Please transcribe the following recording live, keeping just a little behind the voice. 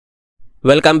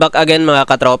Welcome back again mga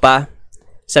katropa.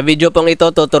 Sa video pong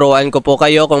ito, tuturuan ko po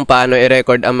kayo kung paano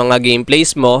i-record ang mga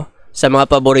gameplays mo sa mga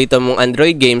paborito mong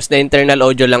Android games na internal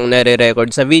audio lang nare-record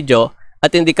sa video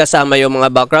at hindi kasama yung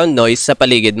mga background noise sa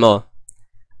paligid mo.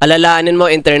 Alalaanin mo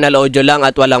internal audio lang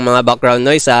at walang mga background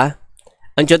noise ha.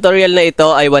 Ang tutorial na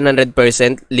ito ay 100%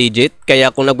 legit,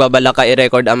 kaya kung nagbabala ka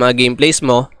i-record ang mga gameplays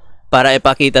mo para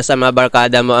ipakita sa mga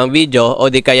barkada mo ang video o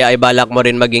di kaya ay balak mo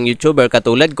rin maging YouTuber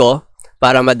katulad ko,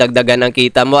 para madagdagan ang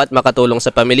kita mo at makatulong sa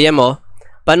pamilya mo,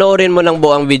 panoorin mo ng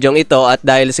buong videong ito at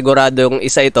dahil siguradong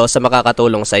isa ito sa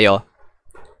makakatulong sa iyo.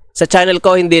 Sa channel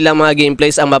ko, hindi lang mga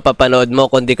gameplays ang mapapanood mo,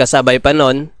 kundi kasabay pa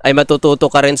nun ay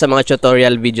matututo ka rin sa mga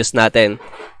tutorial videos natin.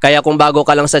 Kaya kung bago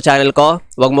ka lang sa channel ko,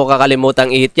 huwag mo kakalimutang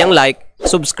i-hit yung like,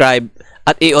 subscribe,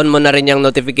 at i-on mo na rin yung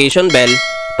notification bell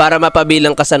para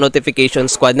mapabilang ka sa notification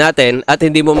squad natin at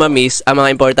hindi mo ma-miss ang mga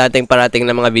importanteng parating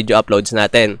na mga video uploads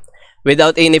natin.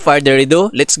 Without any further ado,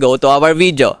 let's go to our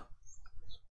video.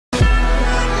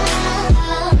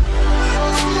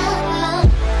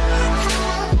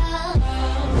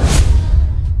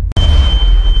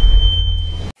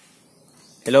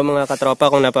 Hello mga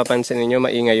katropa, kung napapansin niyo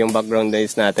maingay yung background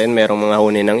noise natin. Merong mga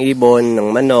huni ng ibon,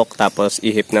 ng manok, tapos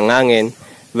ihip ng hangin.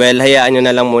 Well, hayaan nyo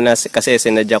na lang muna kasi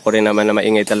sinadya ko rin naman na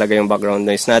maingay talaga yung background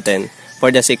noise natin for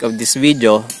the sake of this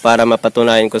video para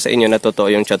mapatunayan ko sa inyo na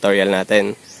totoo yung tutorial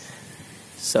natin.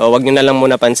 So, wag nyo na lang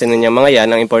muna pansinin yung mga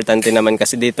yan. Ang importante naman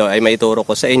kasi dito ay maituro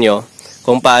ko sa inyo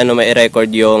kung paano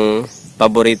mai-record yung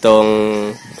paboritong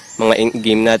mga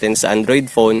game natin sa Android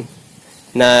phone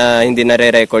na hindi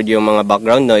nare-record yung mga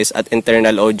background noise at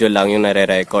internal audio lang yung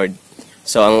nare-record.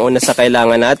 So, ang una sa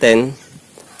kailangan natin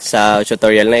sa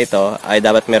tutorial na ito ay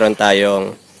dapat meron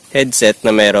tayong headset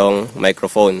na merong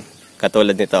microphone.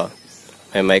 Katulad nito.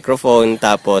 May microphone,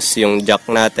 tapos yung jack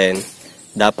natin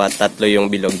dapat tatlo yung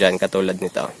bilog dyan, katulad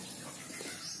nito.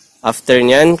 After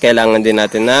nyan, kailangan din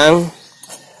natin ng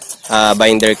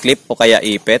binder clip o kaya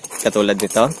ipit, katulad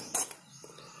nito.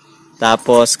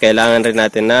 Tapos, kailangan rin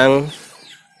natin ng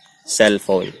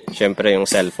cellphone. Siyempre, yung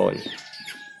cellphone.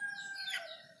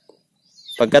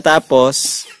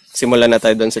 Pagkatapos, simulan na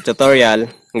tayo doon sa tutorial.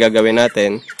 Ang gagawin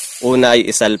natin, una ay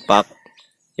isalpak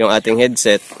yung ating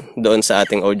headset doon sa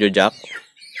ating audio jack.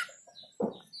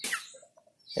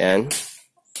 Yan.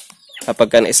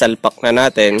 Kapag isalpak na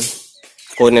natin,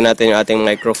 kunin natin yung ating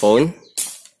microphone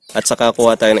at saka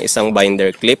kuha tayo ng isang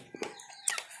binder clip.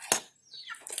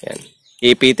 Yan.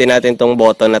 Iipitin natin tong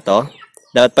button na to.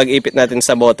 Dapat pag ipit natin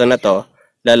sa button na to,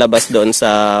 lalabas doon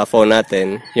sa phone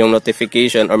natin yung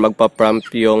notification or magpa-prompt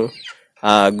yung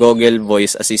Google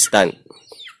Voice Assistant.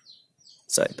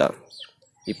 So ito.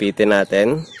 Ipitin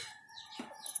natin.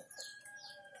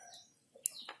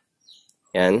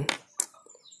 Yan.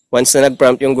 Once na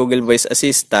nag-prompt yung Google Voice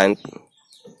Assistant,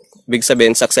 big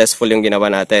sabihin successful yung ginawa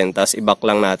natin. Tapos i-back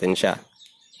lang natin siya.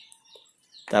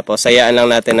 Tapos hayaan lang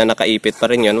natin na nakaipit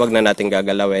pa rin yun. Huwag na natin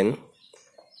gagalawin.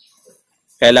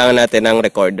 Kailangan natin ng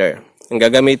recorder. Ang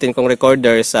gagamitin kong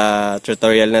recorder sa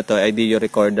tutorial na to ay video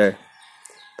recorder.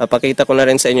 Papakita ko na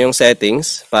rin sa inyo yung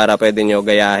settings para pwede nyo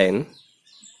gayahin.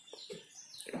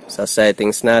 Sa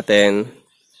settings natin,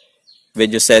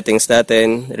 video settings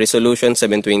natin, resolution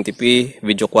 720p,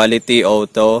 video quality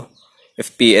auto,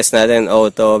 FPS natin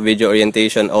auto, video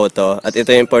orientation auto. At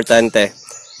ito yung importante,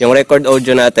 yung record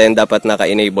audio natin dapat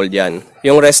naka-enable yan.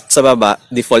 Yung rest sa baba,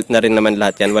 default na rin naman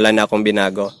lahat yan, wala na akong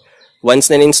binago. Once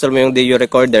na-install mo yung video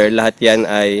recorder, lahat yan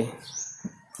ay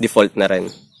default na rin.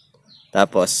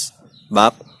 Tapos,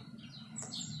 back.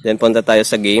 Then punta tayo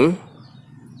sa game.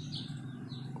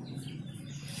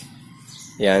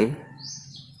 Yan.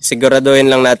 Siguraduhin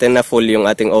lang natin na full yung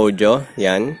ating audio.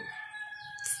 Yan.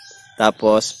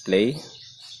 Tapos, play.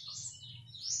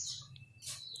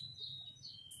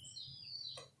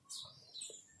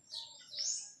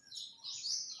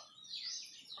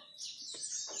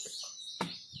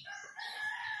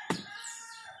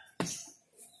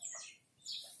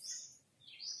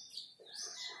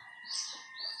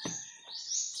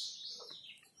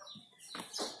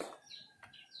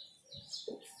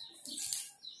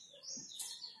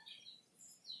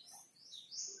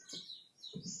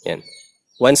 Yan.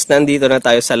 Once nandito na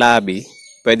tayo sa lobby,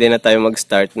 pwede na tayo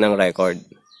mag-start ng record.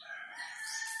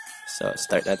 So,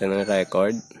 start natin ng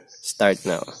record. Start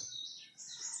now.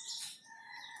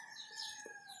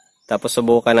 Tapos,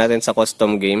 subukan natin sa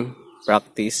custom game.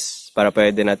 Practice. Para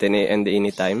pwede natin i-end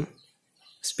anytime.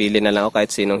 Tapos, pili na lang ako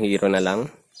kahit sinong hero na lang.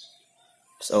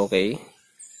 Tapos, okay.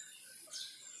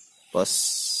 Tapos,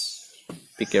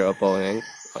 pick your opponent.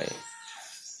 Okay.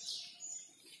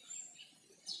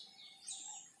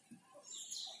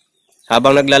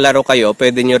 Habang naglalaro kayo,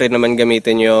 pwede nyo rin naman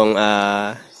gamitin yung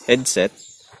headset,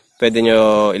 pwede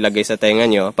nyo ilagay sa tenga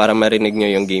nyo para marinig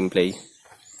nyo yung gameplay.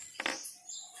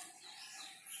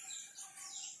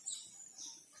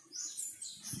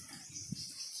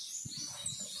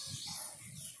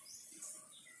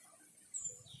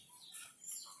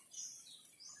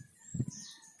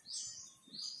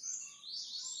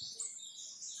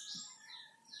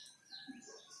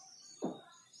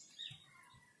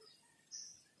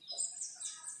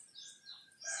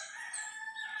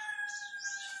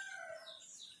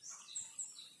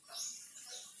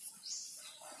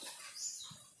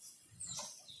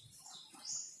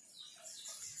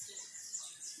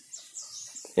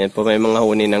 Yan po, may mga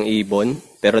huni ng ibon.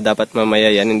 Pero dapat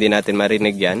mamaya yan, hindi natin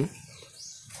marinig yan.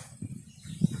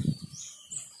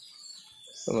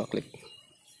 Sumaklik.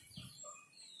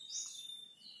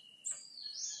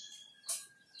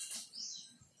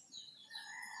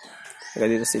 Saka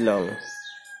dito silong.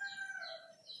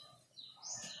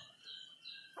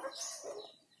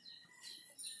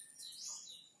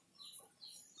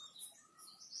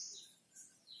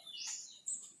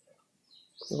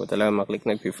 Hindi ko talaga maklik,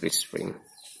 nag-freeze frame.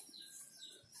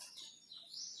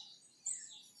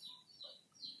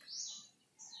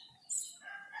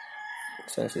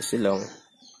 Saan si silong?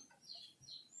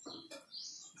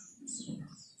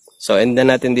 So, end na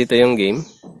natin dito yung game.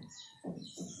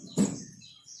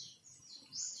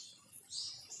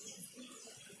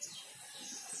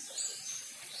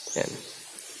 Yan.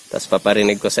 Tapos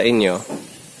paparinig ko sa inyo.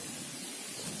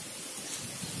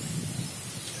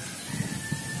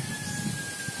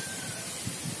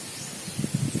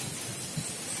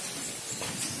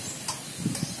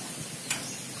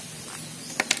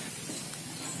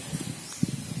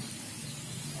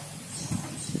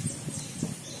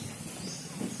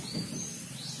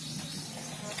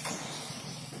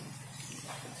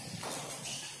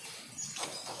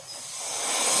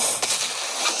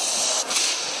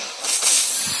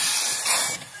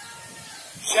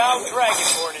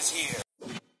 Dragonborn is here.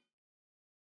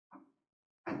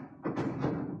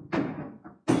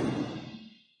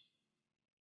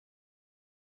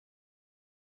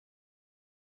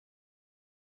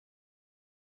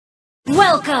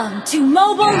 Welcome to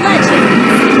Mobile Legends!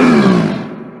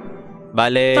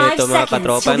 Bale, ito mga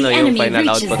katropa, no, yung final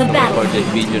output ng recorded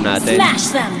video natin.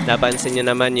 Napansin nyo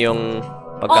naman yung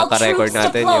pagkaka-record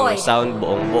natin, yung sound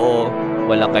buong buo.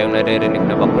 Wala kayong naririnig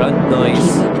na background noise.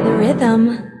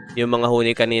 Yung mga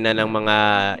huni kanina ng mga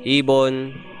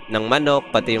ibon, ng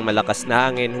manok, pati yung malakas na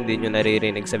hangin, hindi nyo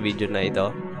naririnig sa video na ito.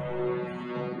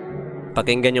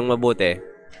 Pakinggan yung mabuti.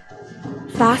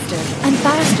 Faster and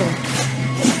faster.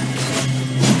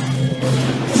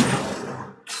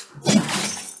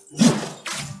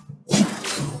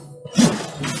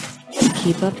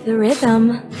 Keep up the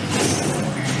rhythm.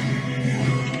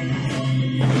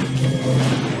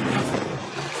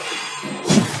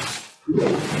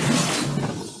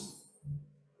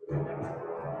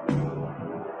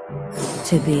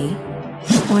 To be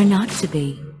or not to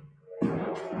be.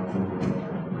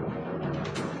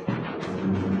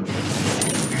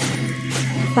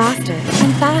 Faster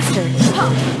and faster.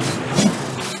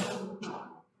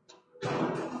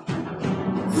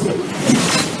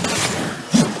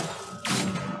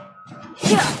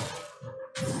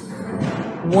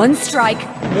 One strike,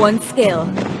 one skill.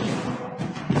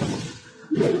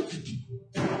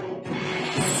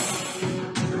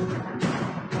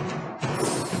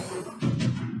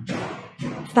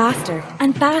 Faster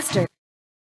and faster.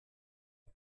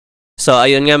 So,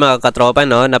 ayun nga mga katropa,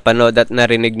 no, napanood at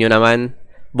narinig nyo naman.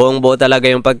 Buong buo talaga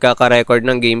yung pagkaka-record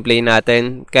ng gameplay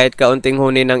natin. Kahit kaunting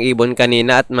huni ng ibon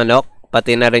kanina at manok,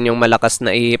 pati na rin yung malakas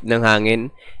na ihip ng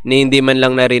hangin, ni hindi man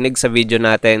lang narinig sa video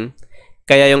natin.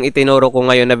 Kaya yung itinuro ko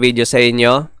ngayon na video sa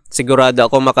inyo, sigurado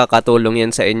ako makakatulong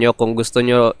yan sa inyo kung gusto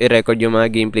nyo i-record yung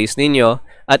mga gameplays ninyo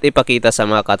at ipakita sa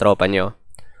mga katropa nyo.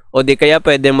 O di kaya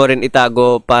pwede mo rin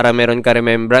itago para meron ka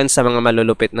remembrance sa mga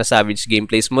malulupit na savage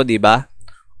gameplays mo, di ba?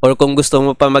 Or kung gusto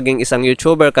mo pa maging isang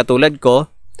YouTuber katulad ko,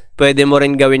 pwede mo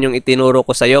rin gawin yung itinuro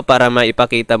ko sa'yo para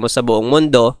maipakita mo sa buong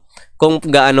mundo kung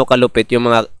gaano kalupit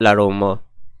yung mga laro mo.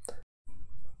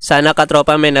 Sana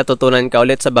katropa may natutunan ka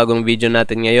ulit sa bagong video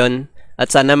natin ngayon. At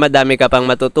sana madami ka pang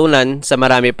matutunan sa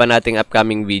marami pa nating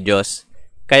upcoming videos.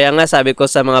 Kaya nga sabi ko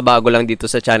sa mga bago lang dito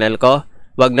sa channel ko,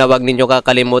 wag na wag ninyo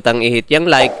kakalimutang i-hit yung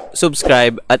like,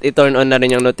 subscribe at i-turn on na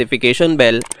rin yung notification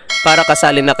bell para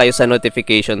kasali na kayo sa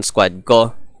notification squad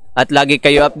ko. At lagi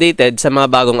kayo updated sa mga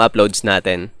bagong uploads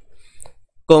natin.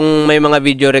 Kung may mga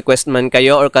video request man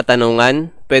kayo or katanungan,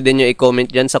 pwede nyo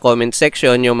i-comment dyan sa comment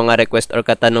section yung mga request or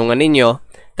katanungan ninyo.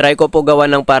 Try ko po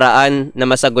gawa ng paraan na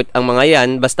masagot ang mga yan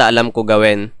basta alam ko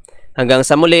gawin. Hanggang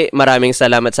sa muli, maraming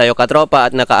salamat sa iyo katropa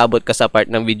at nakaabot ka sa part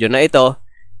ng video na ito.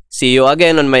 See you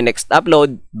again on my next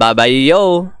upload. Bye bye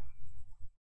yo!